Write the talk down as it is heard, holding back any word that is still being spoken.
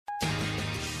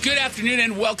Good afternoon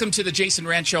and welcome to the Jason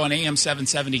Rant Show on AM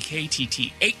 770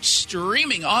 KTTH,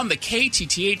 streaming on the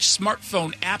KTTH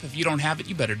smartphone app. If you don't have it,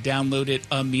 you better download it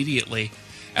immediately.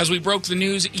 As we broke the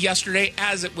news yesterday,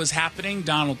 as it was happening,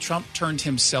 Donald Trump turned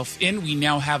himself in. We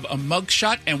now have a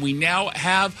mugshot, and we now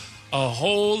have a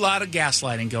whole lot of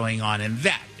gaslighting going on, and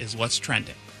that is what's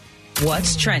trending.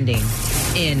 What's trending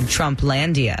in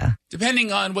Trumplandia?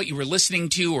 Depending on what you were listening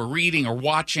to or reading or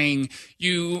watching,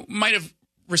 you might have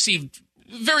received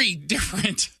very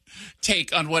different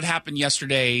take on what happened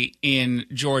yesterday in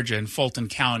Georgia, in Fulton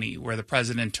County, where the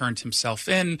president turned himself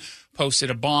in, posted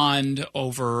a bond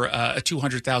over a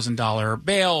 $200,000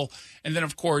 bail, and then,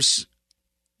 of course,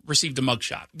 received a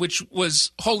mugshot, which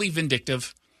was wholly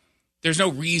vindictive. There's no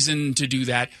reason to do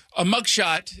that. A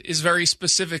mugshot is very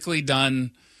specifically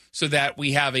done so that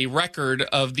we have a record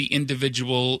of the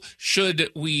individual should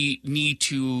we need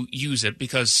to use it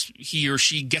because he or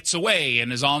she gets away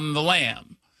and is on the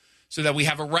lam, so that we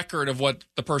have a record of what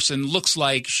the person looks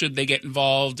like should they get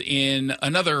involved in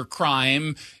another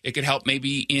crime. It could help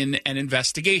maybe in an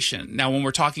investigation. Now, when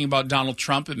we're talking about Donald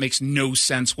Trump, it makes no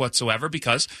sense whatsoever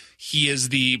because he is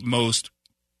the most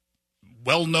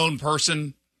well-known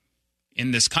person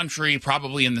in this country,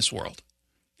 probably in this world.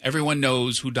 Everyone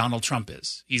knows who Donald Trump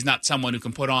is. He's not someone who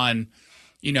can put on,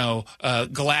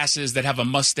 glasses that have a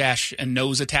mustache and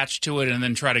nose attached to it and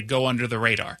then try to go under the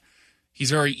radar. He's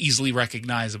very easily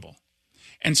recognizable.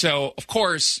 And so, of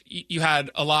course, you had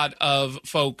a lot of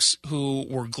folks who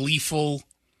were gleeful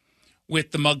with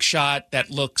the mugshot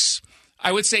that looks,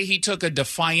 I would say he took a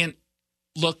defiant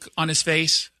look on his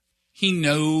face. He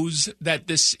knows that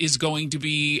this is going to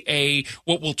be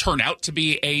what will turn out to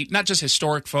be a not just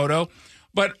historic photo,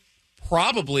 but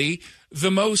probably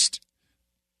the most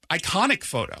iconic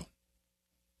photo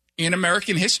in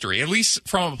American history, at least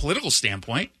from a political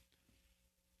standpoint.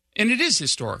 And it is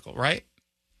historical, right?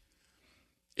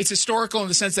 It's historical in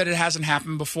the sense that it hasn't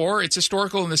happened before. It's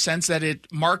historical in the sense that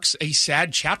it marks a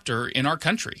sad chapter in our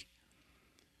country.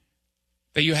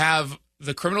 That you have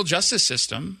the criminal justice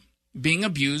system being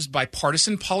abused by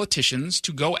partisan politicians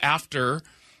to go after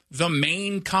the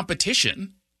main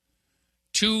competition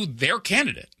to their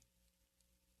candidate.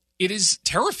 It is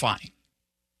terrifying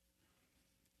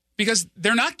because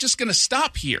they're not just going to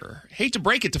stop here. Hate to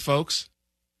break it to folks.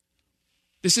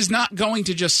 This is not going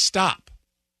to just stop.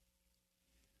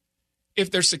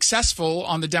 If they're successful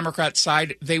on the Democrat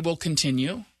side, they will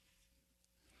continue.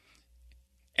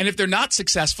 And if they're not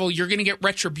successful, you're going to get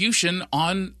retribution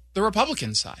on the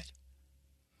Republican side.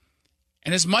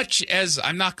 And as much as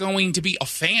I'm not going to be a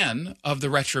fan of the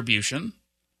retribution,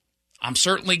 I'm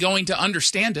certainly going to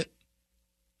understand it.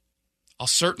 I'll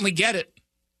certainly get it.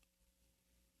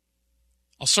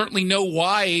 I'll certainly know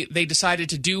why they decided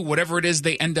to do whatever it is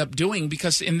they end up doing,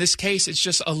 because in this case, it's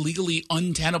just a legally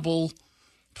untenable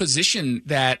position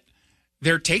that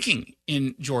they're taking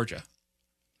in Georgia.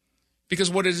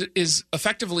 Because what it is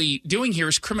effectively doing here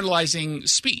is criminalizing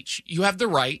speech. You have the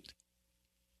right,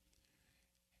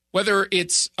 whether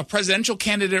it's a presidential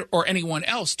candidate or anyone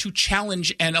else, to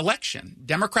challenge an election.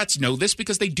 Democrats know this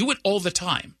because they do it all the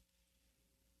time.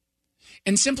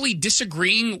 And simply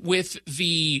disagreeing with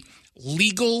the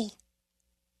legal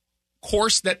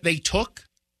course that they took,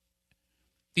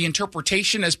 the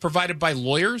interpretation as provided by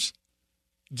lawyers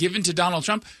given to Donald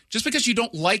Trump, just because you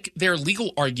don't like their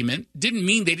legal argument didn't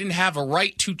mean they didn't have a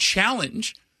right to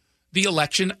challenge the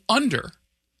election under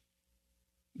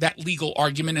that legal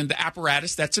argument and the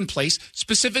apparatus that's in place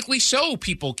specifically so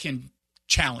people can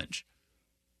challenge.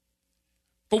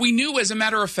 But we knew, as a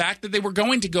matter of fact, that they were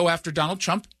going to go after Donald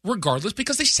Trump regardless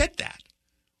because they said that.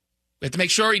 We have to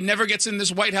make sure he never gets in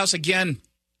this White House again.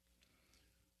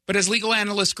 But as legal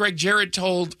analyst Greg Jarrett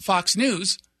told Fox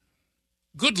News,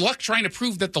 good luck trying to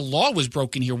prove that the law was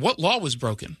broken here. What law was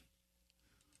broken?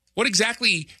 What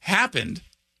exactly happened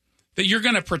that you're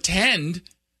going to pretend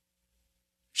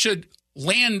should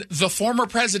land the former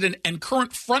president and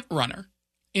current frontrunner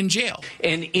in jail?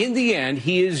 And in the end,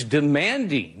 he is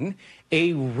demanding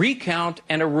a recount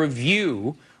and a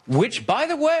review, which, by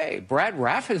the way, Brad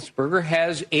Raffensperger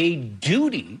has a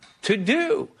duty to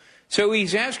do. So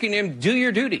he's asking him, do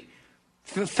your duty.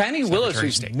 Fannie Willis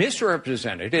is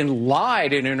misrepresented and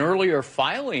lied in an earlier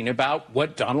filing about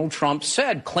what Donald Trump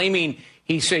said, claiming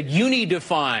he said, you need to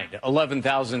find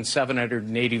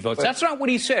 11,780 votes. That's not what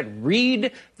he said.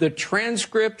 Read the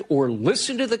transcript or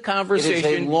listen to the conversation.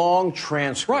 It is a long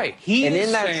transcript. Right. And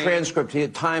in that transcript,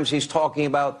 at times he's talking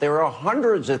about there are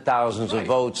hundreds of thousands of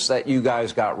votes that you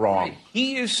guys got wrong. Right.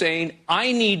 He is saying,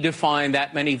 I need to find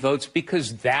that many votes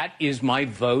because that is my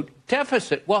vote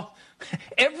deficit. Well,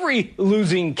 Every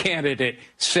losing candidate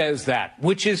says that,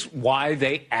 which is why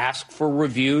they ask for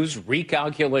reviews,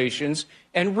 recalculations,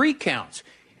 and recounts.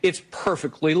 It's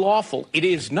perfectly lawful. It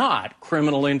is not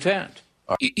criminal intent.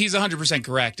 He's 100%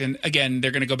 correct. And again,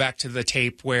 they're going to go back to the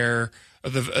tape where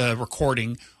the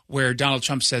recording where Donald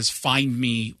Trump says, "Find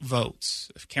me votes."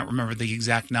 I can't remember the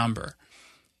exact number.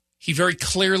 He very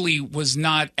clearly was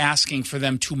not asking for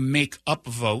them to make up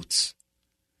votes.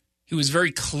 He was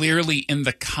very clearly in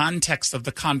the context of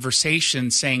the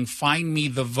conversation saying, "Find me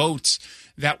the votes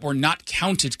that were not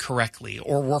counted correctly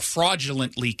or were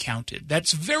fraudulently counted."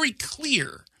 That's very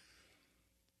clear.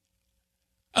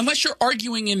 Unless you're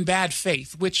arguing in bad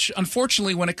faith, which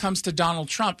unfortunately when it comes to Donald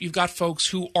Trump, you've got folks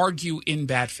who argue in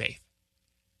bad faith.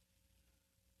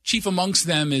 Chief amongst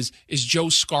them is Joe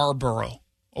Scarborough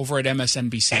over at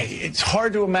MSNBC. It's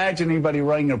hard to imagine anybody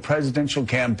running a presidential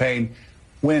campaign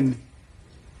when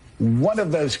one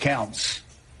of those counts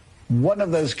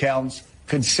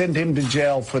could send him to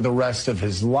jail for the rest of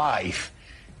his life.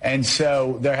 And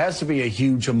so there has to be a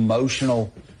huge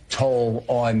emotional toll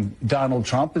on Donald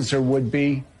Trump, as there would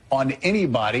be on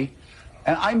anybody.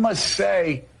 And I must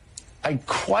say, I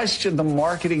question the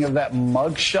marketing of that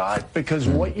mugshot, because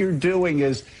what you're doing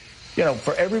is, you know,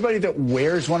 for everybody that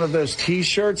wears one of those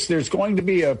T-shirts, there's going to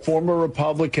be a former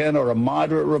Republican or a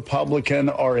moderate Republican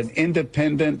or an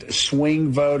independent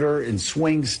swing voter in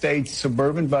swing states,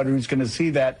 suburban voter who's going to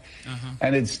see that.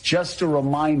 And it's just a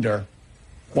reminder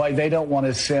why they don't want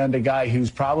to send a guy who's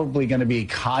probably going to be a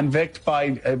convict by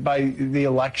the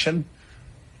election,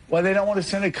 why they don't want to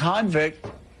send a convict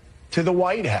to the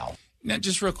White House. Now,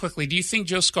 just real quickly, do you think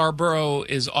Joe Scarborough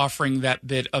is offering that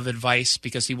bit of advice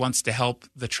because he wants to help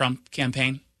the Trump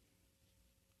campaign?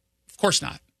 Of course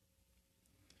not.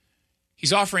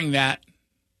 He's offering that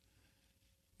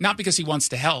not because he wants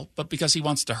to help, but because he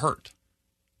wants to hurt.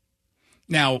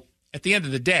 Now, at the end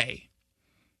of the day,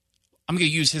 I'm going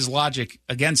to use his logic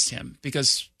against him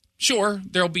because, sure,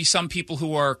 there'll be some people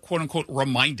who are, quote-unquote,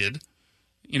 reminded,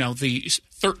 you know, the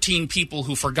 13 people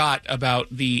who forgot about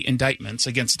the indictments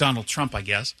against Donald Trump, I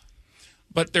guess.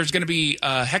 But there's going to be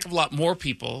a heck of a lot more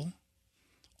people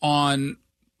on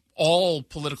all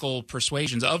political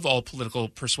persuasions,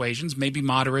 maybe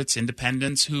moderates,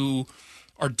 independents, who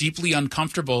are deeply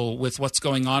uncomfortable with what's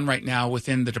going on right now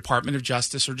within the Department of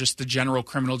Justice or just the general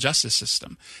criminal justice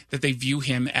system, that they view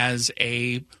him as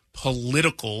a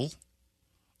political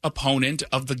opponent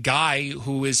of the guy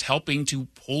who is helping to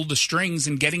pull the strings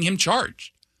and getting him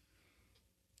charged,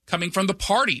 coming from the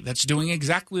party that's doing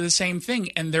exactly the same thing,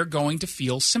 and they're going to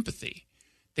feel sympathy.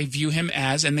 They view him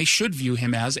as, and they should view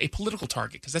him as, a political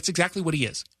target, because that's exactly what he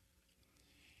is.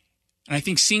 And I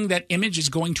think seeing that image is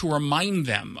going to remind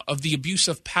them of the abuse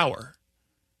of power.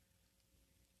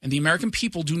 And the American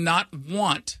people do not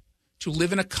want to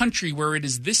live in a country where it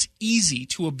is this easy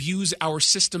to abuse our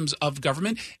systems of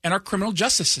government and our criminal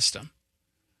justice system.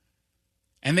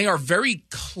 And they are very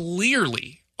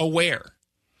clearly aware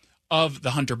of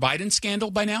the Hunter Biden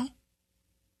scandal by now.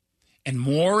 And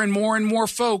more and more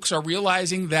folks are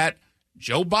realizing that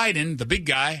Joe Biden, the big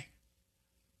guy,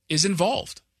 is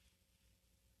involved.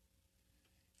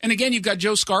 And again, you've got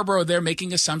Joe Scarborough there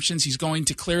making assumptions. He's going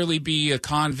to clearly be a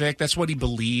convict. That's what he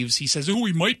believes. He says, oh,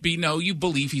 he might be. No, you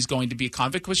believe he's going to be a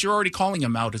convict because you're already calling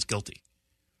him out as guilty.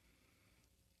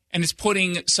 And it's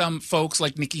putting some folks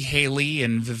like Nikki Haley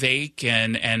and Vivek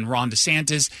and Ron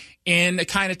DeSantis in a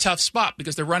kind of tough spot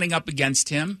because they're running up against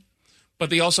him, but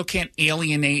they also can't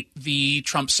alienate the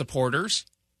Trump supporters.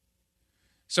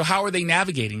 So how are they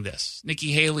navigating this?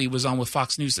 Nikki Haley was on with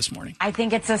Fox News this morning. I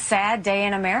think it's a sad day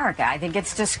in America. I think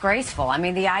it's disgraceful. I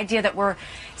mean, the idea that we're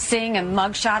seeing a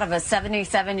mugshot of a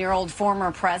 77-year-old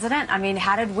former president, I mean,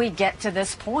 how did we get to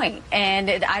this point? And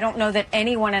I don't know that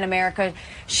anyone in America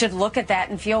should look at that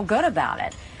and feel good about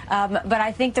it. But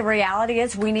I think the reality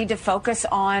is we need to focus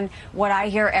on what I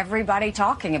hear everybody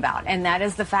talking about, and that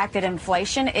is the fact that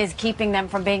inflation is keeping them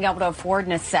from being able to afford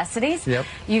necessities. Yep.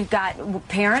 You've got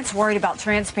parents worried about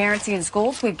transparency in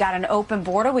schools. We've got an open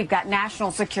border. We've got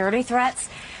national security threats.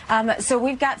 So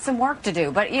we've got some work to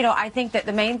do. But, you know, I think that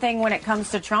the main thing when it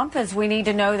comes to Trump is we need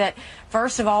to know that,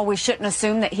 first of all, we shouldn't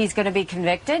assume that he's going to be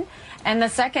convicted. And the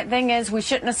second thing is we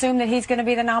shouldn't assume that he's going to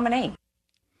be the nominee.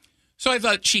 So I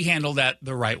thought she handled that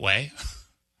the right way,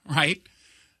 right?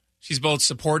 She's both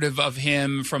supportive of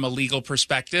him from a legal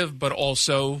perspective, but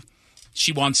also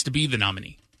she wants to be the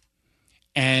nominee.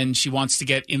 And she wants to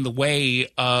get in the way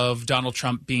of Donald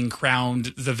Trump being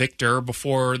crowned the victor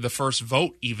before the first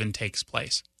vote even takes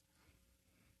place.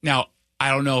 Now, I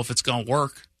don't know if it's going to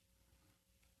work.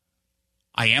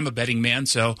 I am a betting man,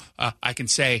 so I can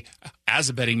say, as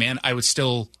a betting man, I would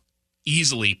still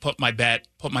easily put my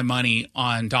money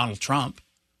on Donald Trump.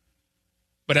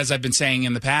 But as I've been saying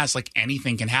in the past, like,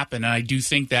 anything can happen. And I do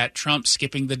think that Trump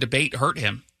skipping the debate hurt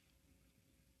him.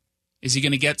 Is he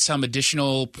going to get some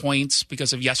additional points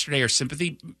because of yesterday or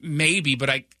sympathy? Maybe, but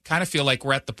I kind of feel like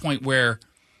we're at the point where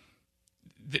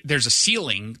there's a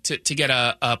ceiling to get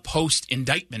a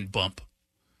post-indictment bump,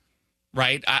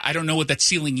 right? I don't know what that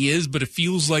ceiling is, but it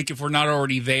feels like if we're not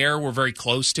already there, we're very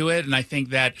close to it. And I think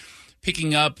that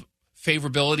picking up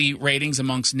favorability ratings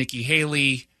amongst Nikki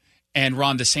Haley and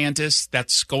Ron DeSantis,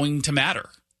 that's going to matter.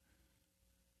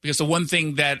 Because the one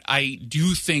thing that I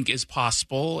do think is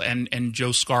possible, and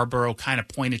Joe Scarborough kind of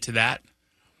pointed to that,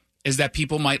 is that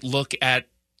people might look at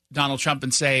Donald Trump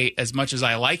and say, as much as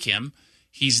I like him,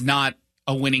 he's not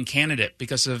a winning candidate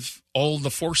because of all the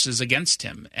forces against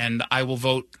him. And I will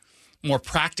vote more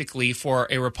practically for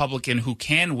a Republican who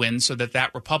can win so that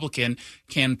that Republican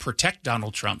can protect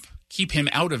Donald Trump, keep him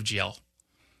out of jail,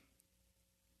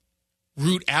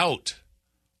 root out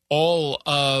all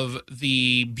of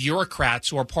the bureaucrats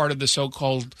who are part of the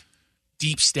so-called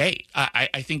deep state.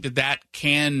 I think that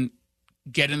can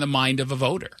get in the mind of a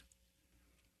voter.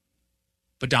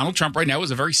 But Donald Trump right now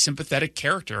is a very sympathetic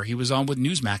character. He was on with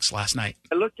Newsmax last night.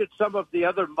 I looked at some of the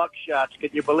other mugshots.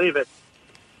 Can you believe it?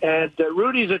 And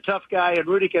Rudy's a tough guy, and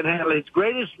Rudy can handle it. He's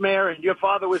greatest mayor, and your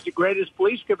father was the greatest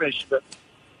police commissioner.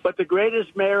 But the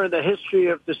greatest mayor in the history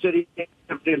of the city of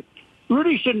Hampton.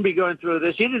 Rudy shouldn't be going through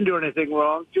this. He didn't do anything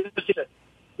wrong.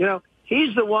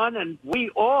 He's the one, and we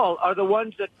all are the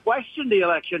ones that question the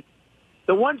election.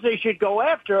 The ones they should go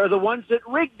after are the ones that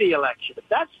rigged the election.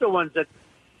 That's the ones that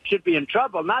should be in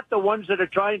trouble, not the ones that are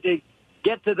trying to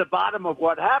get to the bottom of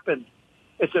what happened.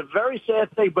 It's a very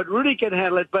sad thing, but Rudy can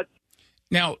handle it. But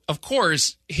now, of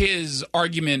course, his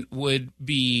argument would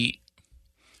be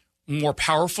more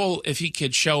powerful if he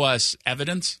could show us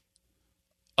evidence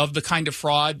of the kind of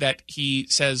fraud that he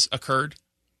says occurred.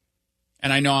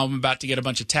 And I know I'm about to get a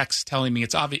bunch of texts telling me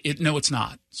it's obvious. No, it's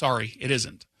not. Sorry, it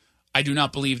isn't. I do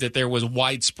not believe that there was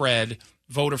widespread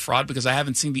voter fraud because I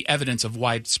haven't seen the evidence of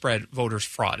widespread voter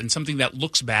fraud. And something that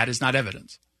looks bad is not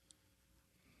evidence.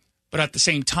 But at the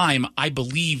same time, I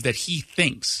believe that he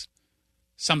thinks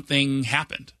something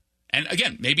happened. And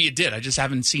again, maybe it did. I just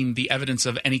haven't seen the evidence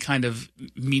of any kind of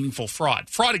meaningful fraud.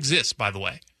 Fraud exists, by the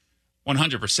way,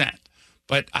 100%.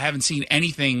 But I haven't seen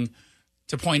anything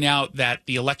to point out that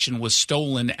the election was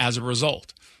stolen as a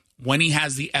result. When he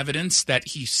has the evidence that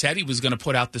he said he was going to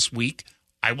put out this week,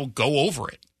 I will go over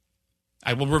it.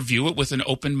 I will review it with an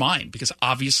open mind because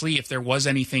obviously if there was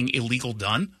anything illegal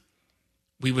done,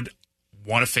 we would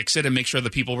want to fix it and make sure the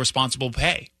people responsible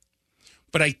pay.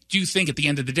 But I do think at the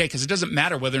end of the day, because it doesn't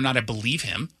matter whether or not I believe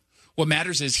him, what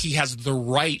matters is he has the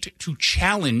right to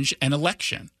challenge an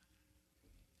election.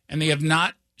 And they have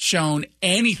not shown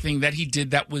anything that he did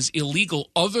that was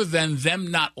illegal other than them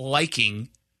not liking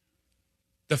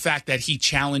the fact that he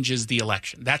challenges the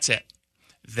election. That's it.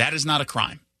 That is not a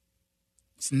crime.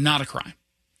 It's not a crime.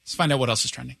 Let's find out what else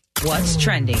is trending. What's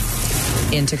trending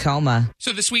in Tacoma?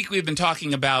 So this week we've been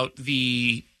talking about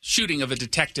the shooting of a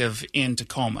detective in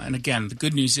Tacoma. And again, the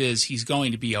good news is he's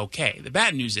going to be okay. The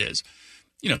bad news is,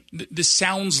 this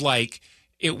sounds like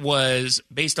it was,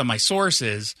 based on my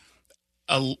sources,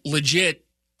 a legit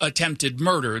attempted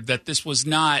murder, that this was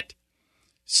not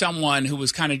someone who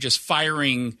was kind of just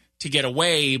firing to get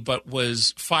away, but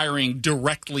was firing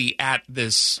directly at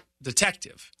this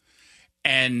detective.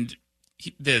 And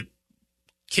the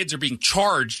kids are being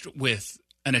charged with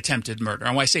an attempted murder.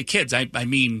 And when I say kids, I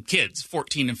mean kids,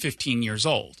 14 and 15 years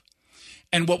old.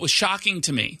 And what was shocking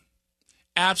to me,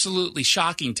 absolutely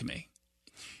shocking to me,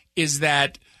 is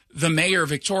that the mayor,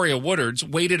 Victoria Woodards,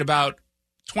 waited about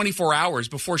 24 hours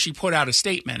before she put out a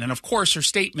statement. And of course, her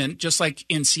statement, just like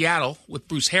in Seattle with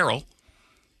Bruce Harrell,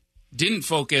 didn't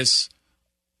focus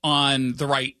on the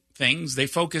right things. They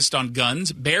focused on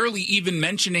guns, barely even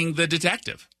mentioning the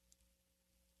detective.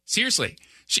 Seriously,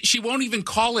 she won't even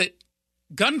call it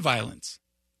gun violence.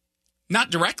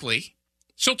 Not directly.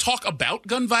 She'll talk about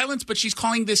gun violence, but she's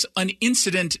calling this an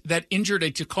incident that injured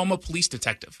a Tacoma police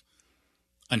detective.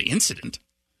 An incident?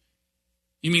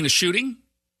 You mean a shooting?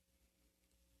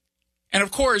 And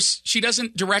of course, she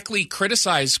doesn't directly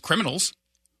criticize criminals.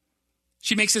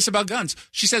 She makes this about guns.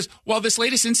 She says, while this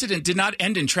latest incident did not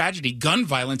end in tragedy, gun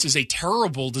violence is a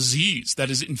terrible disease that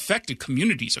has infected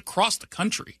communities across the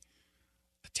country.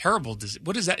 A terrible disease.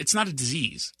 What is that? It's not a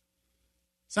disease.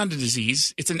 It's not a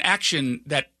disease. It's an action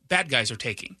that bad guys are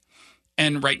taking.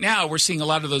 And right now, we're seeing a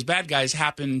lot of those bad guys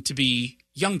happen to be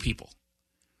young people.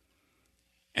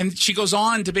 And she goes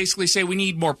on to basically say we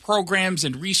need more programs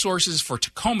and resources for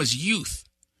Tacoma's youth.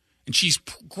 And she's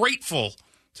grateful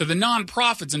to the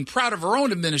nonprofits and proud of our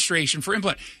own administration for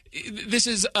implementing. This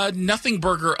is a nothing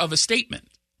burger of a statement,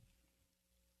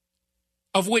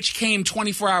 of which came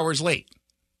 24 hours late.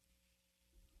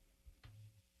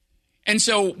 And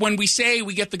so when we say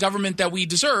we get the government that we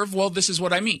deserve, well, this is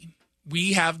what I mean.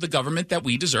 We have the government that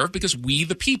we deserve because we,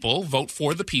 the people, vote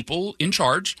for the people in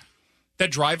charge that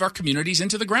drive our communities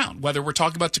into the ground, whether we're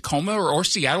talking about Tacoma or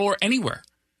Seattle or anywhere.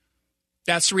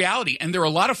 That's the reality. And there are a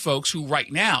lot of folks who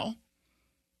right now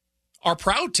are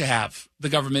proud to have the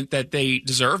government that they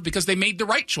deserve because they made the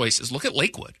right choices. Look at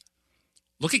Lakewood.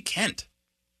 Look at Kent.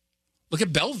 Look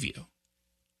at Bellevue.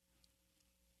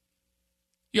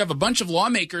 You have a bunch of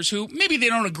lawmakers who maybe they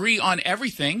don't agree on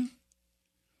everything,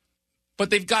 but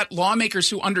they've got lawmakers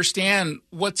who understand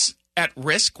what's at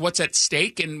risk, what's at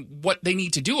stake, and what they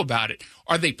need to do about it.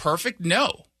 Are they perfect?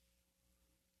 No.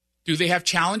 Do they have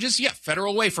challenges? Yeah,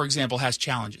 Federal Way, for example, has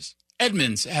challenges.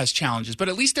 Edmonds has challenges, but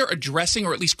at least they're addressing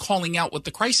or at least calling out what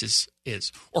the crisis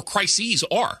is, or crises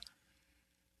are.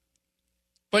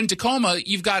 But in Tacoma,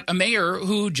 you've got a mayor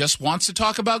who just wants to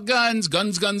talk about guns,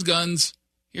 guns, guns, guns.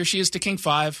 Here she is to King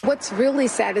 5. What's really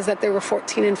sad is that there were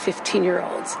 14 and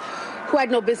 15-year-olds who had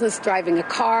no business driving a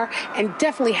car and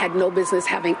definitely had no business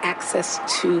having access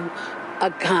to a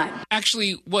gun.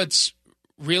 Actually, what's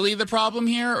really the problem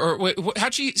here? Or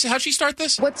how'd she start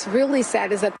this? What's really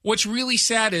sad is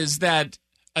that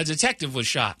a detective was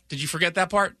shot. Did you forget that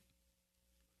part?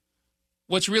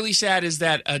 What's really sad is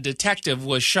that a detective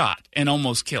was shot and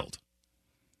almost killed.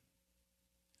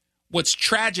 What's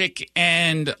tragic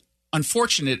and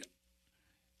unfortunate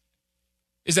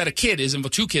is that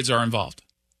two kids are involved,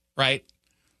 right?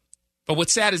 But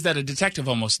what's sad is that a detective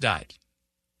almost died.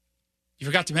 You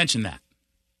forgot to mention that.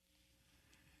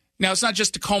 Now, it's not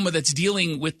just Tacoma that's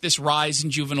dealing with this rise in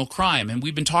juvenile crime, and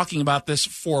we've been talking about this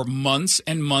for months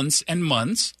and months and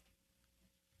months.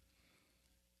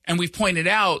 And we've pointed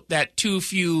out that too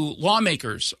few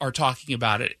lawmakers are talking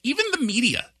about it. Even the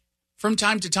media, from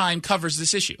time to time, covers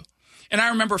this issue. And I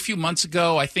remember a few months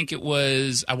ago, I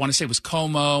want to say it was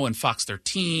Como and Fox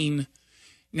 13.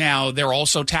 Now, they're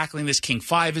also tackling this. King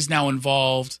 5 is now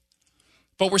involved.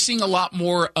 But we're seeing a lot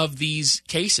more of these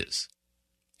cases.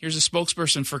 Here's a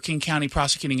spokesperson for King County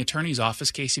Prosecuting Attorney's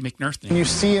Office, Casey McNerthney. When you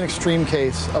see an extreme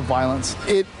case of violence,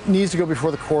 it needs to go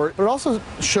before the court, but it also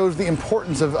shows the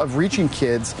importance of reaching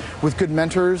kids with good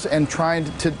mentors and trying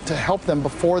to help them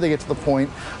before they get to the point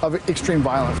of extreme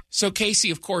violence. So Casey,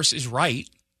 of course, is right,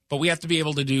 but we have to be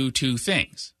able to do two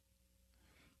things,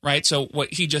 right? So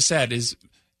what he just said is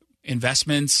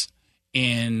investments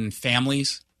in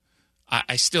families.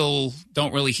 I still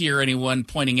don't really hear anyone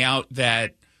pointing out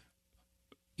that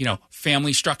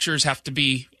family structures have to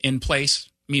be in place,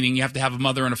 meaning you have to have a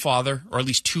mother and a father, or at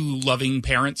least two loving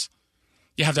parents.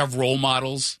 You have to have role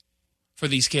models for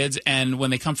these kids. And when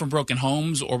they come from broken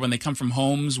homes or when they come from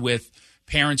homes with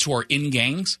parents who are in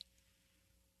gangs,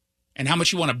 and how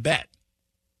much you want to bet?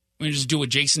 We just do what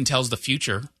Jason tells the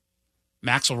future.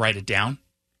 Max will write it down.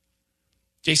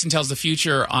 Jason tells the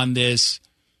future on this,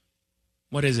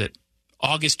 what is it,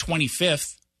 August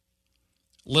 25th,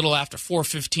 little after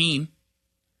 4:15.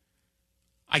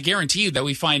 I guarantee you that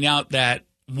we find out that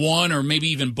one or maybe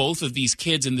even both of these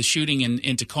kids in the shooting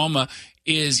in Tacoma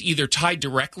is either tied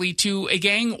directly to a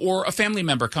gang or a family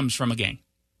member comes from a gang.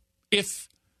 If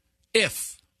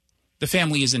the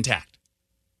family is intact.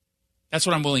 That's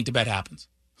what I'm willing to bet happens.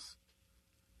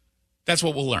 That's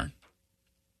what we'll learn.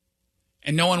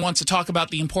 And no one wants to talk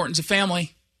about the importance of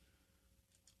family.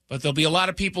 But there'll be a lot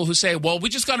of people who say, well, we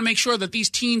just got to make sure that these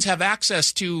teens have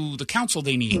access to the counsel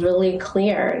they need. Really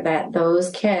clear that those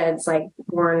kids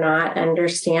were not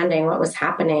understanding what was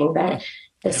happening, that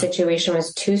the situation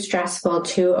was too stressful,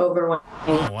 too overwhelming.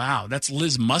 Oh, wow. That's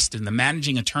Liz Mustin, the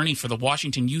managing attorney for the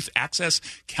Washington Youth Access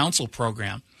Counsel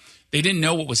Program. They didn't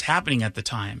know what was happening at the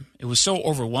time. It was so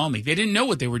overwhelming. They didn't know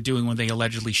what they were doing when they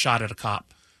allegedly shot at a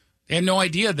cop. They had no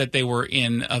idea that they were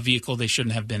in a vehicle they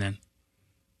shouldn't have been in.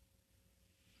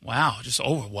 Wow.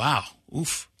 Wow.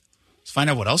 Oof. Let's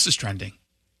find out what else is trending.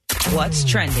 What's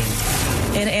trending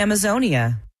in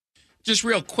Amazonia? Just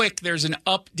real quick, there's an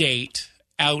update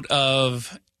out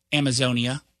of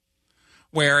Amazonia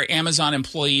where Amazon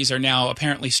employees are now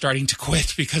apparently starting to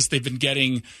quit because they've been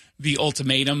getting the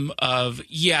ultimatum of,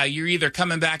 you're either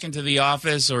coming back into the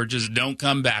office or just don't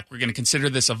come back. We're going to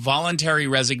consider this a voluntary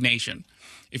resignation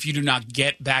if you do not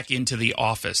get back into the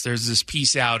office. There's this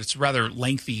piece out. It's a rather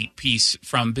lengthy piece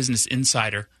from Business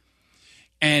Insider.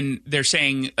 And they're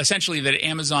saying essentially that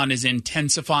Amazon is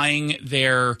intensifying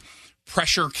their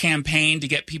pressure campaign to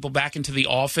get people back into the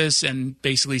office and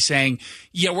basically saying,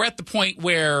 we're at the point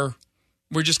where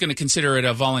we're just going to consider it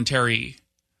a voluntary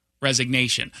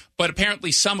resignation. But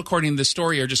apparently some, according to the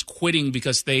story, are just quitting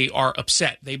because they are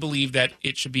upset. They believe that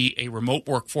it should be a remote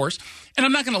workforce. And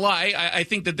I'm not going to lie, I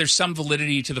think that there's some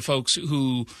validity to the folks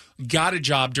who got a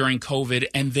job during COVID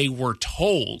and they were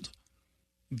told,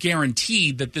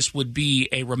 guaranteed, that this would be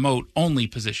a remote-only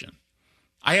position.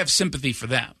 I have sympathy for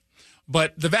them.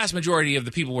 But the vast majority of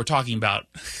the people we're talking about,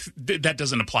 that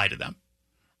doesn't apply to them,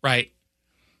 right?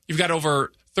 You've got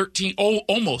over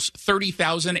almost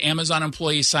 30,000 Amazon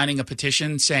employees signing a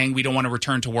petition saying we don't want to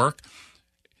return to work.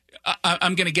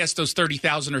 I'm going to guess those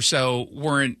 30,000 or so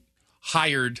weren't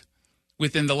hired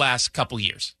within the last couple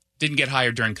years. Didn't get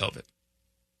hired during COVID.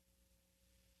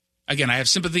 Again, I have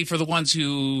sympathy for the ones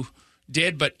who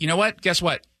did, but you know what? Guess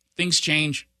what? Things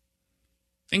change.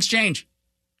 Things change.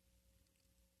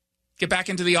 Get back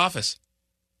into the office.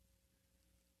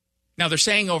 Now, they're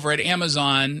saying over at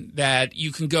Amazon that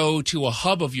you can go to a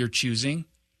hub of your choosing.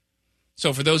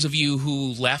 So for those of you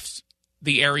who left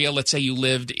the area, let's say you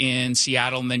lived in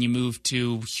Seattle and then you moved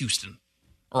to Houston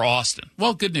or Austin.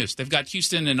 Well, good news. They've got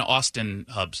Houston and Austin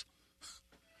hubs,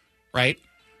 right?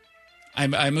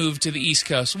 I moved to the East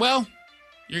Coast. Well,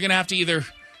 you're going to have to either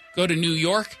go to New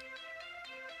York.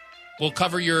 We'll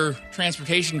cover your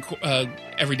transportation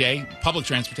every day, public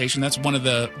transportation. That's one of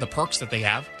the perks that they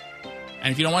have.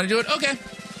 And if you don't want to do it, okay,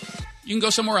 you can go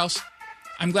somewhere else.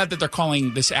 I'm glad that they're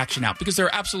calling this action out because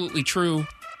they're absolutely true.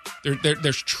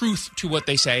 There's truth to what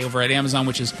they say over at Amazon,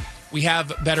 which is we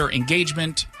have better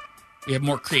engagement, we have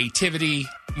more creativity,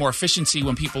 more efficiency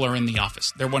when people are in the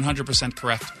office. They're 100%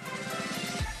 correct.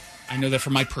 I know that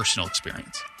from my personal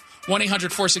experience.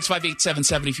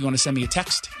 1-800-465-8770 if you want to send me a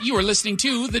text. You are listening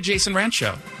to The Jason Rantz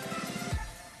Show.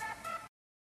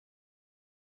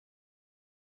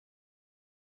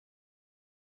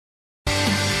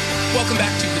 Welcome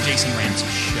back to The Jason Rantz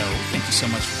Show. Thank you so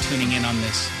much for tuning in on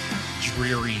this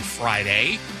dreary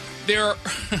Friday. There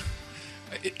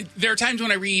are times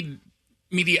when I read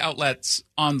media outlets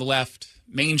on the left,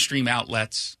 mainstream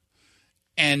outlets,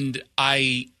 and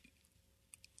I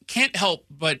can't help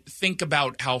but think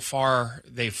about how far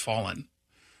they've fallen,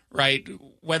 right?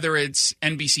 Whether it's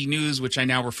NBC News, which I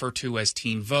now refer to as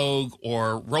Teen Vogue,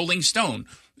 or Rolling Stone,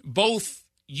 both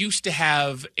used to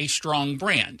have a strong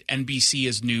brand. NBC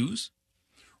is news.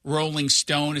 Rolling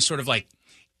Stone is sort of like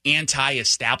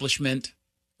anti-establishment,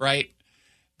 right?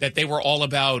 That they were all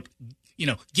about,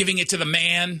 giving it to the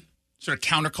man, sort of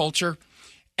counterculture.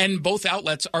 And both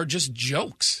outlets are just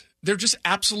jokes. They're just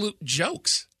absolute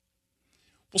jokes.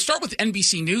 We'll start with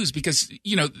NBC News because,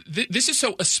 this is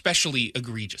so especially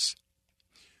egregious.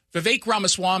 Vivek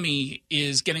Ramaswamy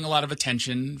is getting a lot of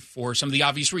attention for some of the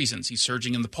obvious reasons. He's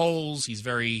surging in the polls. He's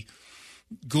very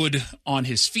good on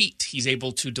his feet. He's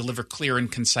able to deliver clear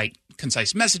and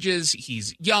concise messages.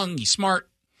 He's young. He's smart.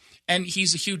 And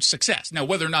he's a huge success. Now,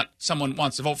 whether or not someone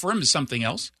wants to vote for him is something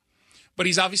else. But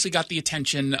he's obviously got the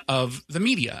attention of the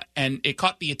media. And it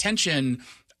caught the attention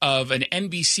of an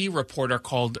NBC reporter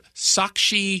called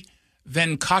Sakshi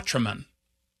Venkatraman.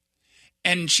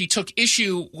 And she took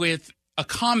issue with a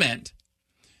comment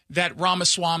that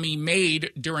Ramaswamy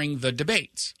made during the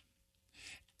debates.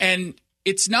 And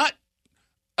it's not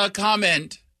a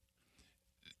comment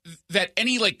that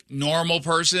any normal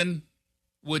person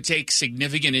would take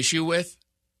significant issue with.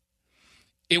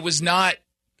 It was not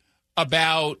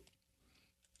about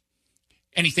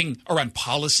anything around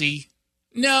policy.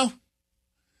 No.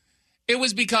 It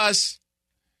was because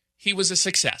he was a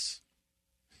success.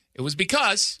 It was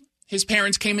because his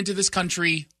parents came into this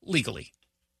country legally.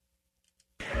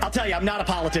 I'll tell you, I'm not a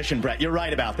politician, Brett. You're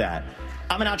right about that.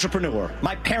 I'm an entrepreneur.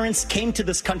 My parents came to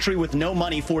this country with no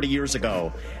money 40 years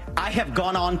ago. I have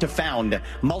gone on to found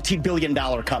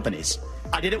multi-billion-dollar companies.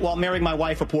 I did it while marrying my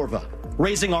wife, Apurva,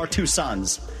 raising our 2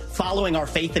 sons, following our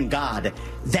faith in God.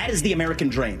 That is the American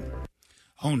dream.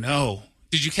 Oh, no.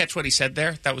 Did you catch what he said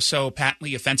there? That was so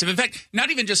patently offensive. In fact,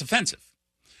 not even just offensive,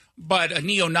 but a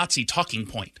neo-Nazi talking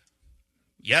point.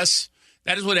 Yes,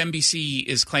 that is what NBC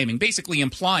is claiming, basically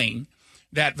implying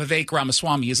that Vivek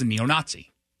Ramaswamy is a neo-Nazi.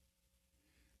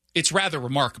 It's rather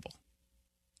remarkable.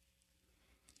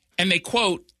 And they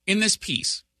quote in this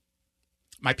piece,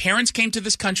 "My parents came to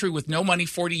this country with no money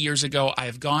 40 years ago. I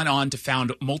have gone on to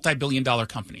found multi-billion-dollar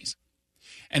companies."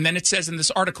 And then it says in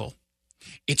this article,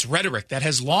 "It's rhetoric that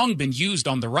has long been used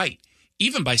on the right,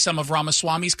 even by some of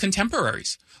Ramaswamy's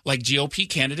contemporaries, like GOP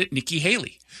candidate Nikki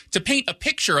Haley, to paint a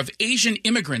picture of Asian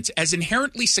immigrants as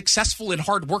inherently successful and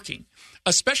hardworking,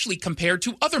 especially compared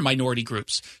to other minority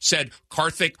groups," said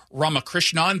Karthik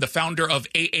Ramakrishnan, the founder of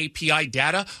AAPI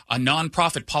Data, a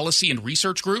nonprofit policy and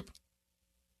research group.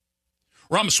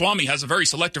 "Ramaswamy has a very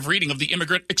selective reading of the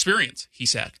immigrant experience," he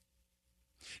said.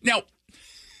 Now,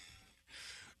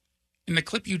 in the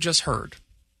clip you just heard,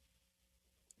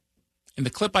 in the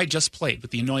clip I just played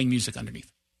with the annoying music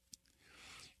underneath,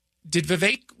 did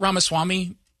Vivek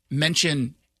Ramaswamy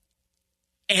mention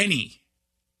any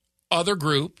other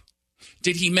group?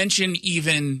 Did he mention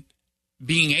even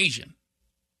being Asian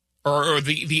or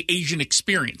the Asian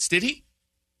experience? Did he?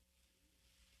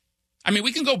 I mean,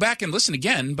 we can go back and listen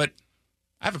again, but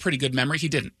I have a pretty good memory. He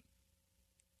didn't.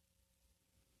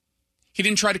 He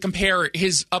didn't try to compare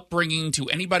his upbringing to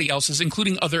anybody else's,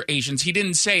 including other Asians. He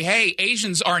didn't say, hey,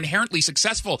 Asians are inherently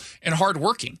successful and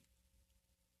hardworking.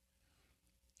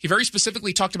 He very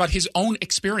specifically talked about his own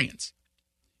experience.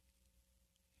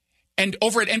 And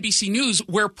over at NBC News,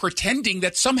 we're pretending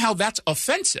that somehow that's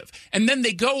offensive. And then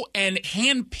they go and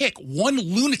handpick one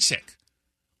lunatic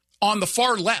on the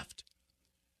far left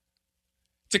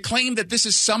to claim that this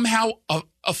is somehow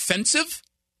offensive?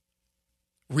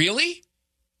 Really?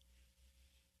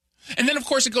 And then, of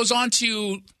course, it goes on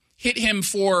to hit him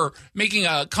for making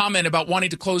a comment about wanting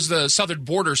to close the southern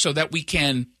border so that we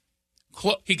can,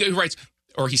 he writes,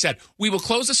 or he said, we will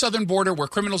close the southern border where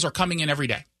criminals are coming in every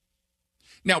day.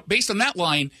 Now, based on that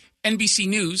line, NBC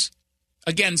News,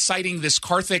 again citing this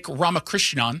Karthik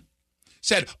Ramakrishnan,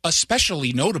 said,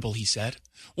 especially notable, he said,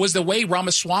 was the way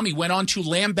Ramaswamy went on to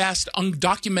lambast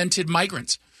undocumented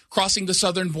migrants crossing the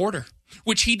southern border,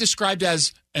 which he described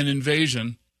as an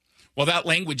invasion. While that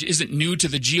language isn't new to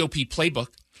the GOP playbook,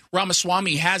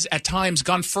 Ramaswamy has at times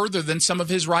gone further than some of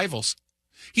his rivals.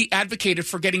 He advocated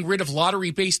for getting rid of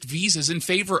lottery-based visas in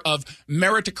favor of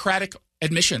meritocratic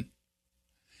admission.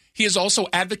 He has also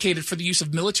advocated for the use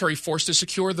of military force to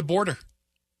secure the border.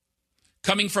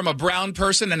 Coming from a brown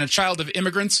person and a child of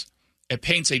immigrants, it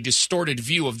paints a distorted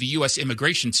view of the U.S.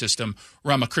 immigration system,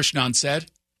 Ramakrishnan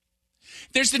said.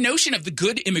 There's the notion of the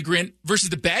good immigrant versus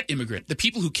the bad immigrant, the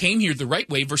people who came here the right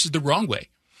way versus the wrong way.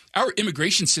 Our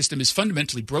immigration system is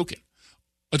fundamentally broken.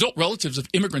 Adult relatives of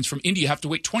immigrants from India have to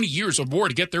wait 20 years or more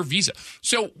to get their visa.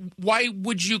 So why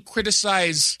would you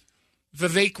criticize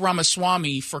Vivek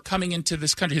Ramaswamy for coming into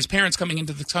this country, his parents coming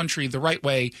into the country the right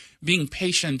way, being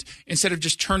patient, instead of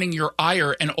just turning your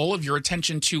ire and all of your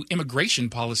attention to immigration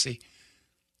policy?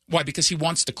 Why? Because he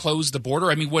wants to close the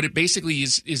border? I mean, what it basically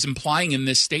is implying in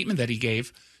this statement that he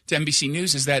gave to NBC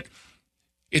News is that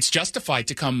it's justified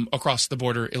to come across the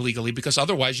border illegally because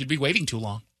otherwise you'd be waiting too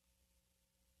long.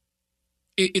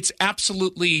 It's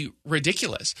absolutely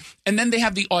ridiculous. And then they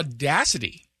have the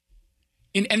audacity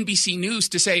in NBC News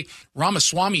to say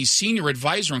Ramaswamy's senior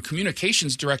advisor and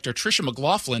communications director, Tricia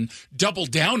McLaughlin,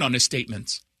 doubled down on his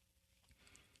statements.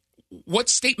 What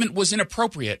statement was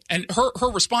inappropriate? And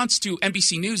her response to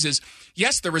NBC News is,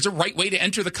 yes, there is a right way to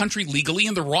enter the country legally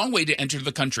and the wrong way to enter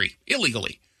the country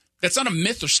illegally. That's not a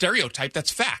myth or stereotype.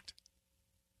 That's fact.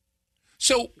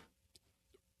 So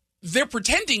they're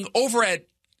pretending over at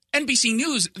NBC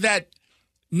News that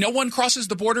no one crosses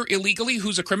the border illegally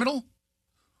who's a criminal?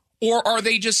 Or are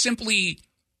they just simply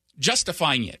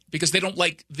justifying it because they don't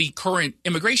like the current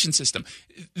immigration system?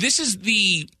 This is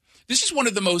one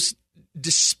of the most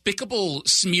despicable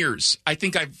smears I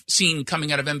think I've seen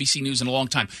coming out of NBC News in a long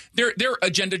time. They're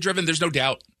agenda driven. There's no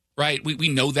doubt, right? We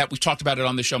know that. We've talked about it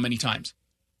on the show many times.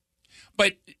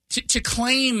 But to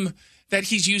claim that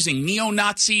he's using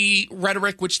neo-Nazi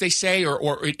rhetoric, which they say,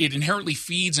 or it inherently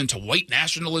feeds into white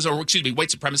nationalism, or white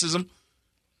supremacism,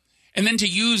 and then to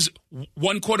use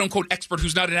one quote-unquote expert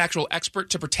who's not an actual expert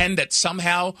to pretend that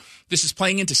somehow this is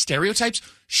playing into stereotypes,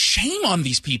 shame on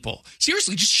these people.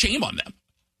 Seriously, just shame on them.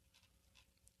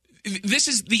 This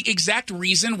is the exact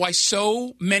reason why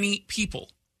so many people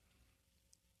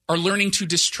are learning to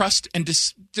distrust and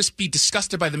just be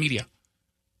disgusted by the media.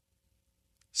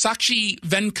 Sakshi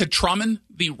Venkatraman,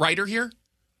 the writer here,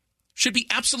 should be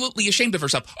absolutely ashamed of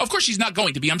herself. Of course she's not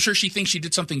going to be. I'm sure she thinks she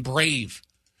did something brave.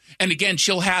 And again,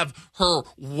 she'll have her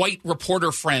white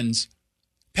reporter friends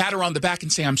pat her on the back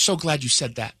and say, I'm so glad you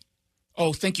said that.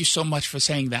 Oh, thank you so much for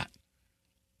saying that.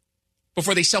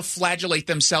 Before they self-flagellate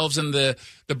themselves in the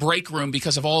break room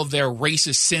because of all of their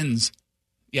racist sins.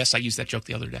 Yes, I used that joke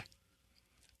the other day.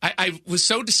 I was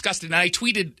so disgusted, and I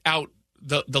tweeted out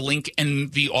the link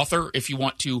and the author if you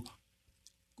want to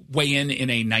weigh in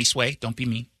a nice way. Don't be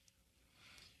mean.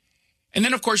 And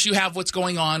then, of course, you have what's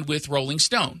going on with Rolling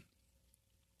Stone.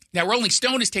 Now, Rolling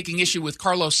Stone is taking issue with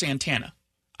Carlos Santana.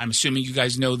 I'm assuming you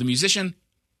guys know the musician.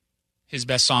 His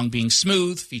best song being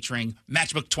Smooth, featuring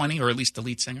Matchbook 20, or at least the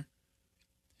lead singer.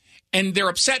 And they're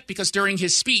upset because during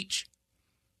his speech,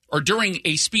 or during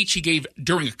a speech he gave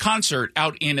during a concert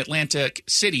out in Atlantic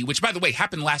City, which, by the way,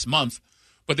 happened last month,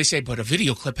 but they say, but a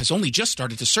video clip has only just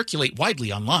started to circulate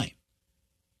widely online.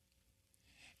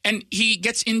 And he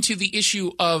gets into the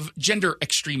issue of gender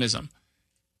extremism.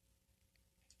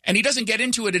 And he doesn't get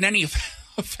into it in any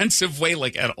offensive way,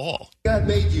 like, at all. God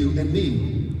made you and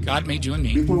me. God made you and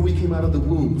me. Before we came out of the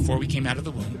womb. Before we came out of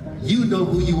the womb. You know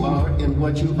who you are and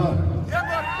what you are.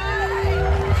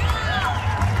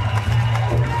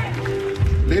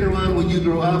 Later on, when you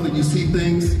grow up and you see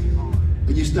things,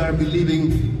 and you start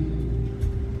believing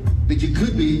that you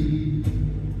could be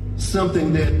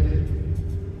something that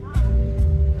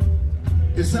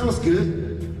it sounds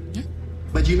good,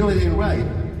 but you know it ain't right.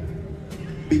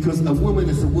 Because a woman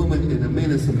is a woman and a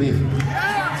man is a man.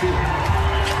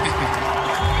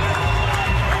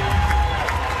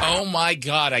 Oh my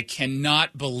God, I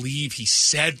cannot believe he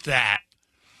said that.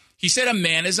 He said a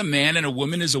man is a man and a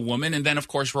woman is a woman. And then, of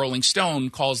course, Rolling Stone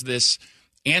calls this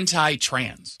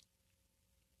anti-trans.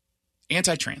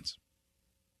 Anti-trans.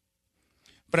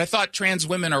 But I thought trans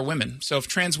women are women. So if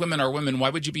trans women are women, why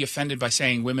would you be offended by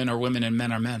saying women are women and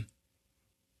men are men?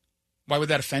 Why would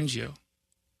that offend you?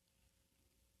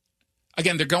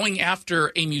 Again, they're going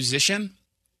after a musician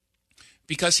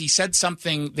because he said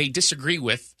something they disagree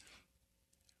with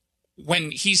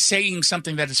when he's saying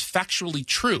something that is factually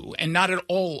true and not at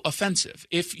all offensive.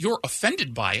 If you're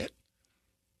offended by it,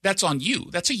 that's on you.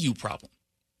 That's a you problem.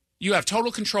 You have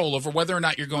total control over whether or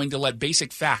not you're going to let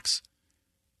basic facts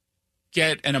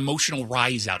get an emotional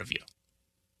rise out of you.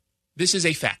 This is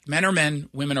a fact. Men are men,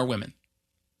 women are women.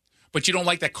 But you don't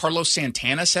like that Carlos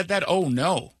Santana said that? Oh,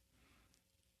 no.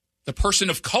 The person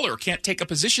of color can't take a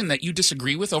position that you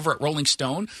disagree with over at Rolling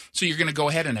Stone, so you're going to go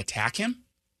ahead and attack him?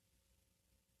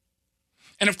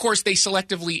 And, of course, they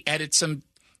selectively edit some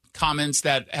comments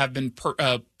that have been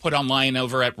put online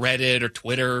over at Reddit or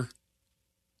Twitter.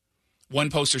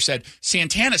 One poster said,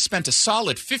 Santana spent a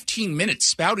solid 15 minutes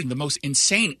spouting the most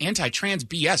insane anti-trans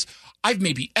BS I've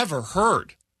maybe ever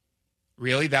heard.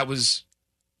 Really? That was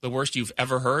the worst you've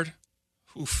ever heard?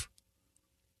 Oof.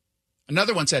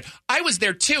 Another one said, I was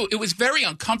there too. It was very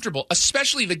uncomfortable,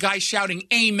 especially the guy shouting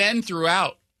amen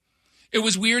throughout. It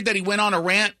was weird that he went on a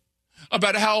rant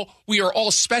about how we are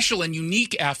all special and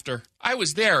unique after. I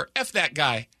was there. F that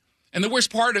guy. And the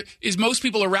worst part is most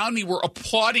people around me were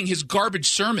applauding his garbage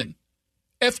sermon.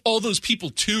 F all those people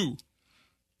too.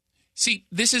 See,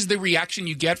 this is the reaction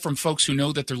you get from folks who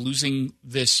know that they're losing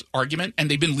this argument, and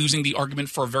they've been losing the argument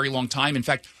for a very long time. In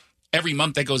fact, every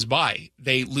month that goes by,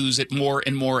 they lose it more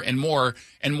and more and more,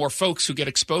 and more folks who get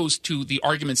exposed to the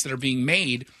arguments that are being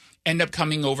made end up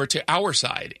coming over to our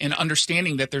side and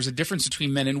understanding that there's a difference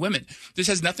between men and women. This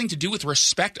has nothing to do with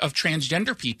respect of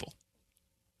transgender people.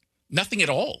 Nothing at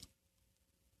all.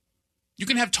 You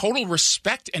can have total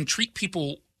respect and treat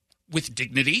people with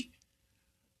dignity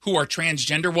who are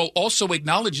transgender while also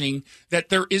acknowledging that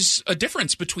there is a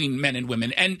difference between men and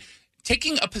women. And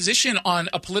taking a position on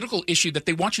a political issue that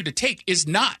they want you to take is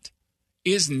not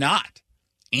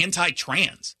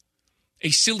anti-trans. A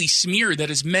silly smear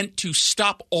that is meant to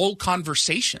stop all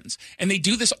conversations. And they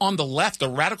do this on the left, the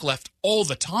radical left, all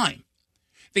the time.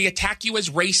 They attack you as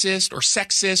racist or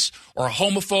sexist or a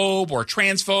homophobe or a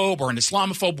transphobe or an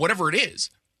Islamophobe, whatever it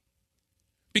is,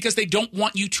 because they don't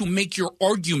want you to make your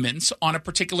arguments on a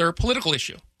particular political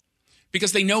issue,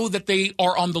 because they know that they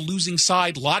are on the losing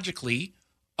side logically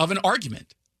of an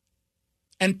argument.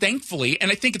 And thankfully,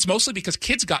 and I think it's mostly because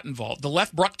kids got involved, the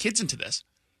left brought kids into this.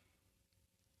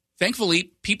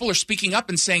 Thankfully, people are speaking up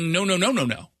and saying, no, no, no, no,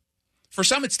 no. For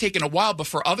some, it's taken a while, but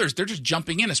for others, they're just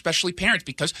jumping in, especially parents,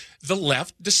 because the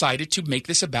left decided to make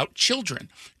this about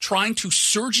children, trying to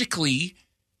surgically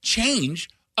change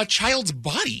a child's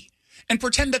body and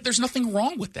pretend that there's nothing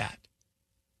wrong with that.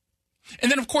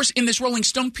 And then, of course, in this Rolling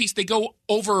Stone piece, they go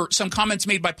over some comments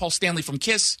made by Paul Stanley from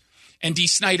KISS and Dee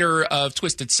Snider of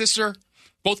Twisted Sister,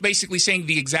 both basically saying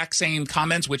the exact same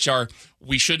comments, which are,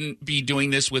 we shouldn't be doing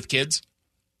this with kids.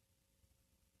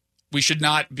 We should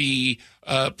not be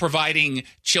providing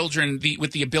children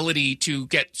with the ability to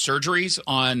get surgeries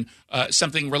on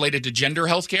something related to gender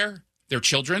health care, their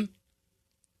children.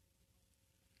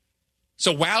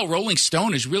 So, wow, Rolling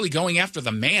Stone is really going after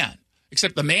the man.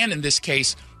 Except the man in this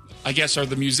case, I guess, are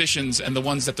the musicians, and the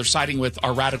ones that they're siding with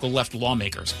are radical left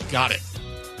lawmakers. Got it.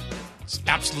 It's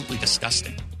absolutely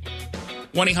disgusting.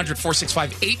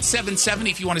 1-800-465-8770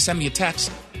 if you want to send me a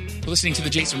text. You're listening to The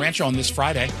Jason Ranch Show on this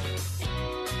Friday.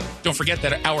 Don't forget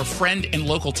that our friend and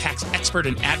local tax expert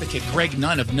and advocate, Greg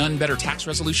Nunn of Nunn Better Tax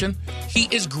Resolution, he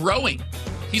is growing.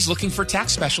 He's looking for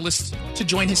tax specialists to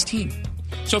join his team.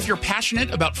 So if you're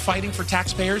passionate about fighting for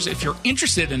taxpayers, if you're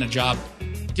interested in a job,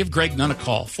 give Greg Nunn a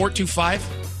call.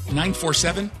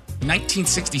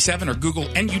 425-947-1967 or Google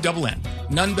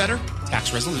NUNN. Nunn Better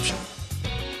Tax Resolution.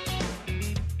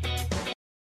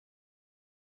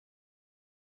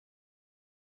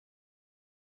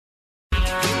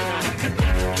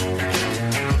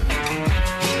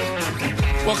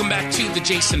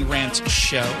 Jason Rant's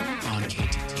show on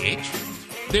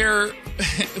KTTH. There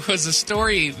was a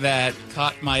story that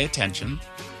caught my attention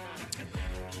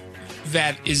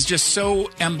that is just so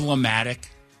emblematic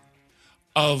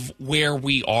of where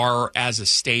we are as a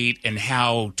state and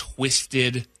how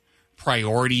twisted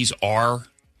priorities are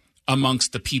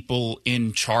amongst the people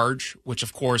in charge, which,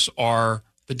 of course, are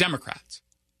the Democrats.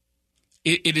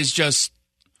 It is just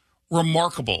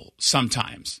remarkable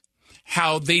sometimes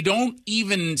how they don't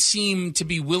even seem to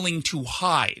be willing to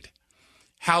hide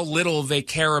how little they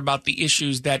care about the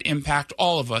issues that impact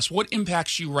all of us. What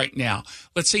impacts you right now?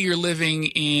 Let's say you're listening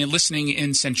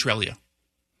in Centralia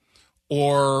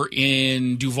or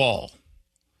in Duval.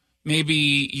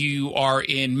 Maybe you are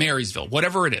in Marysville,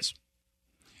 whatever it is.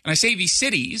 And I say these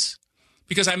cities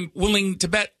because I'm willing to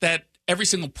bet that every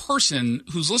single person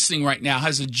who's listening right now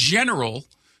has a general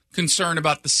concern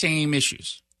about the same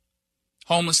issues.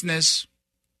 Homelessness,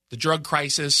 the drug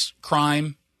crisis,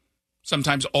 crime.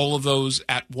 Sometimes all of those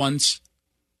at once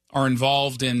are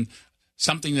involved in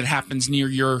something that happens near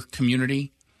your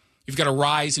community. You've got a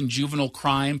rise in juvenile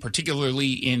crime,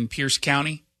 particularly in Pierce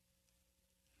County.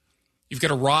 You've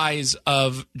got a rise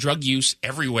of drug use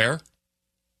everywhere.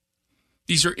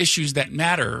 These are issues that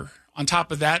matter. On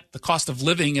top of that, the cost of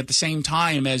living at the same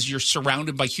time as you're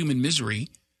surrounded by human misery,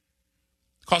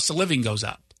 the cost of living goes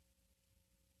up.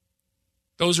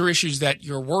 Those are issues that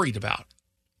you're worried about.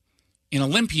 In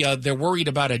Olympia, they're worried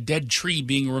about a dead tree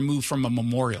being removed from a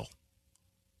memorial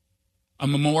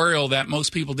that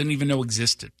most people didn't even know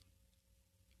existed.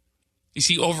 You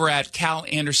see, over at Cal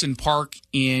Anderson Park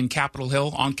in Capitol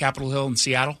Hill, on Capitol Hill in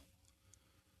Seattle,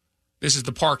 this is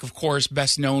the park, of course,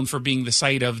 best known for being the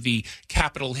site of the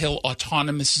Capitol Hill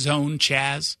Autonomous Zone,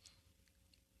 Chaz.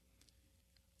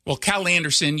 Well, Cal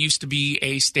Anderson used to be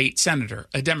a state senator,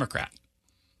 a Democrat.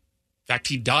 In fact,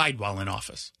 he died while in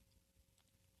office.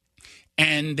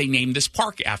 And they named this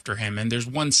park after him. And there's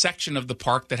one section of the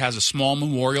park that has a small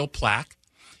memorial plaque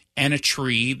and a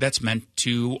tree that's meant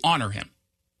to honor him.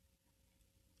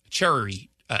 A cherry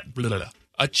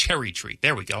tree.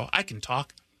 There we go. I can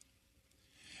talk.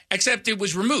 Except it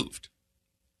was removed.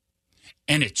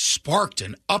 And it sparked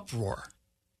an uproar.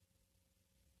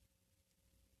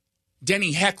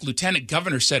 Denny Heck, Lieutenant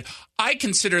Governor, said, "I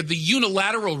consider the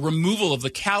unilateral removal of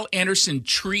the Cal Anderson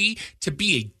tree to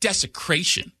be a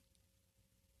desecration."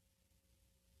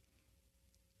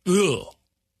 Ugh.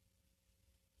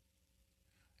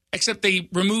 Except they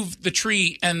removed the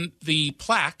tree and the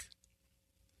plaque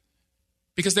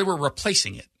because they were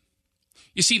replacing it.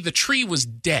 You see, the tree was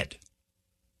dead.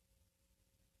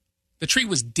 The tree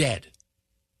was dead.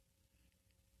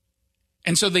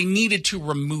 And so they needed to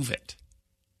remove it.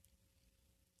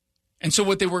 And so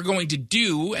what they were going to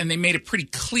do, and they made it pretty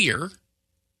clear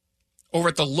over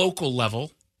at the local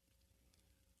level,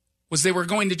 was they were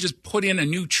going to just put in a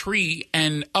new tree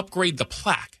and upgrade the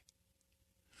plaque.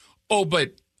 Oh,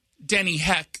 but Denny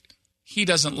Heck, he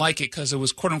doesn't like it because it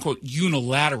was quote-unquote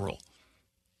unilateral.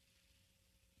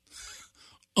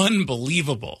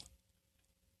 Unbelievable.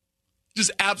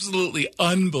 Just absolutely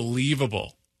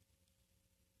unbelievable.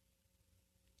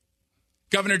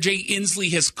 Governor Jay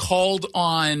Inslee has called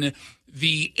on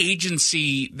the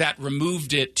agency that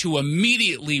removed it to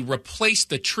immediately replace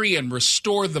the tree and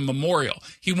restore the memorial.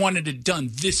 He wanted it done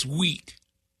this week.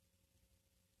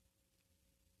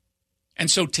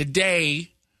 And so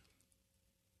today,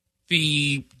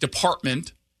 the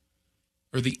department,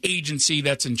 or the agency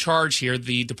that's in charge here,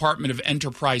 the Department of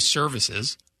Enterprise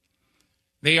Services,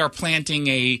 they are planted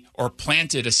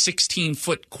a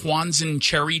 16-foot Kwanzaa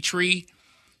cherry tree,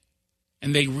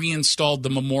 and they reinstalled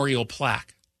the memorial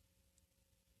plaque.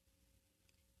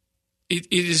 It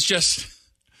is just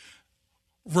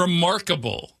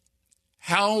remarkable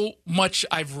how much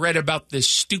I've read about this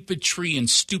stupid tree and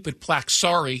stupid plaque.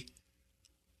 Sorry,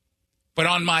 but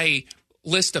on my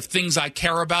list of things I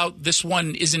care about, this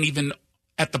one isn't even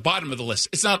at the bottom of the list.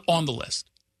 It's not on the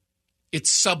list.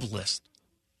 It's sub-list.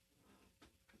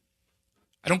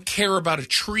 I don't care about a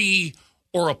tree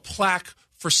or a plaque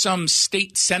for some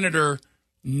state senator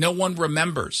no one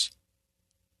remembers.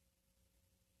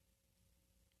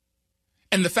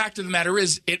 And the fact of the matter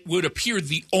is, it would appear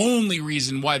the only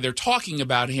reason why they're talking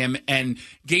about him and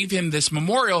gave him this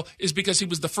memorial is because he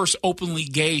was the first openly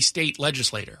gay state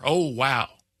legislator. Oh, wow.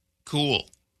 Cool.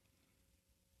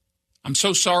 I'm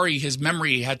so sorry his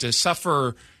memory had to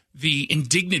suffer the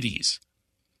indignities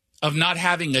of not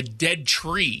having a dead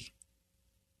tree.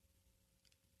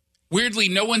 Weirdly,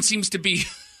 no one seems to be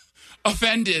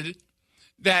offended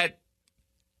that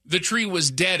the tree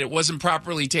was dead. It wasn't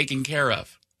properly taken care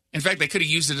of. In fact, they could have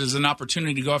used it as an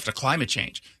opportunity to go after climate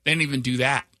change. They didn't even do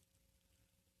that.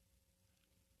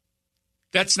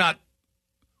 That's not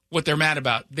what they're mad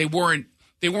about. They weren't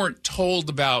told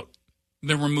about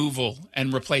the removal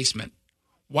and replacement.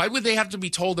 Why would they have to be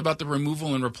told about the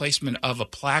removal and replacement of a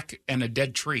plaque and a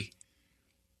dead tree?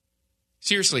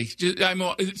 Seriously,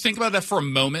 think about that for a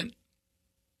moment.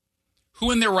 Who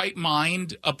in their right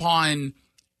mind, upon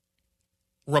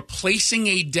replacing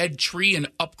a dead tree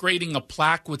and upgrading a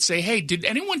plaque, would say, hey, did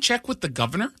anyone check with the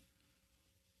governor?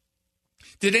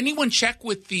 Did anyone check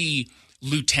with the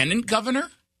lieutenant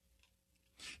governor?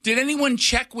 Did anyone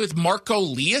check with Marco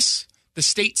Lias, the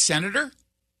state senator,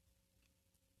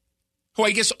 who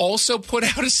I guess also put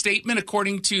out a statement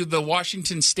according to the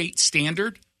Washington State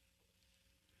Standard?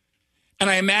 And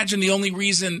I imagine the only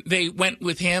reason they went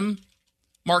with him,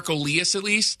 Marco Lias at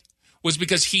least, was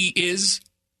because he is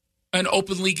an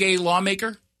openly gay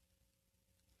lawmaker.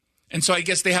 And so I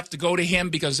guess they have to go to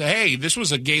him because, hey, this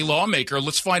was a gay lawmaker.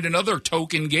 Let's find another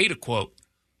token gay to quote.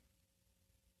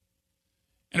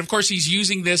 And, of course, he's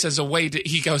using this as a way to,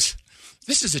 he goes,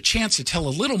 this is a chance to tell a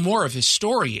little more of his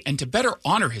story and to better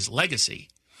honor his legacy.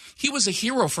 He was a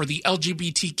hero for the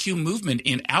LGBTQ movement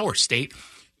in our state.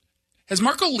 Has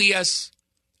Marco Lias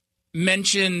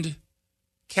mentioned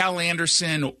Cal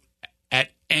Anderson at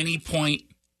any point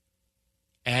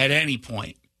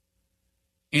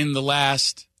in the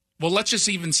last, well, let's just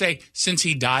even say since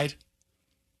he died?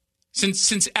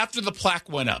 Since after the plaque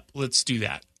went up, let's do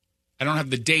that. I don't have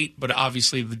the date, but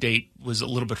obviously the date was a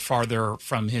little bit farther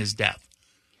from his death.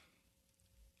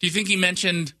 Do you think he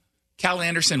mentioned Cal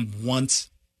Anderson once?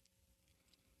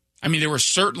 I mean, there were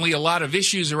certainly a lot of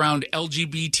issues around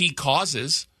LGBT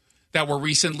causes that were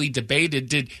recently debated.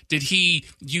 Did he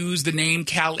use the name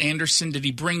Cal Anderson? Did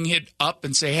he bring it up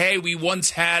and say, hey, we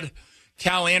once had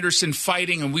Cal Anderson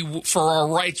fighting and for our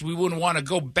rights, we wouldn't want to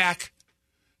go back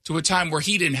to a time where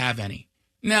he didn't have any?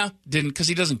 No, didn't, because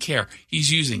he doesn't care.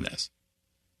 He's using this.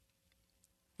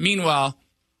 Meanwhile,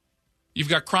 you've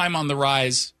got crime on the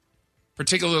rise,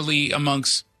 particularly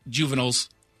amongst juveniles,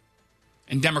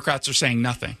 and Democrats are saying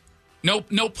nothing. No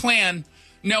plan.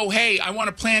 No, hey, I want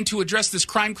a plan to address this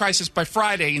crime crisis by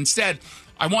Friday. Instead,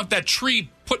 I want that tree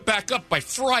put back up by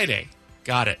Friday.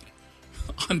 Got it.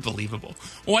 Unbelievable.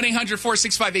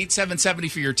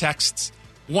 1-800-465-8770 for your texts.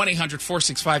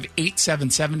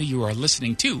 1-800-465-8770. You are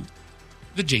listening to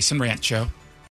The Jason Rant Show.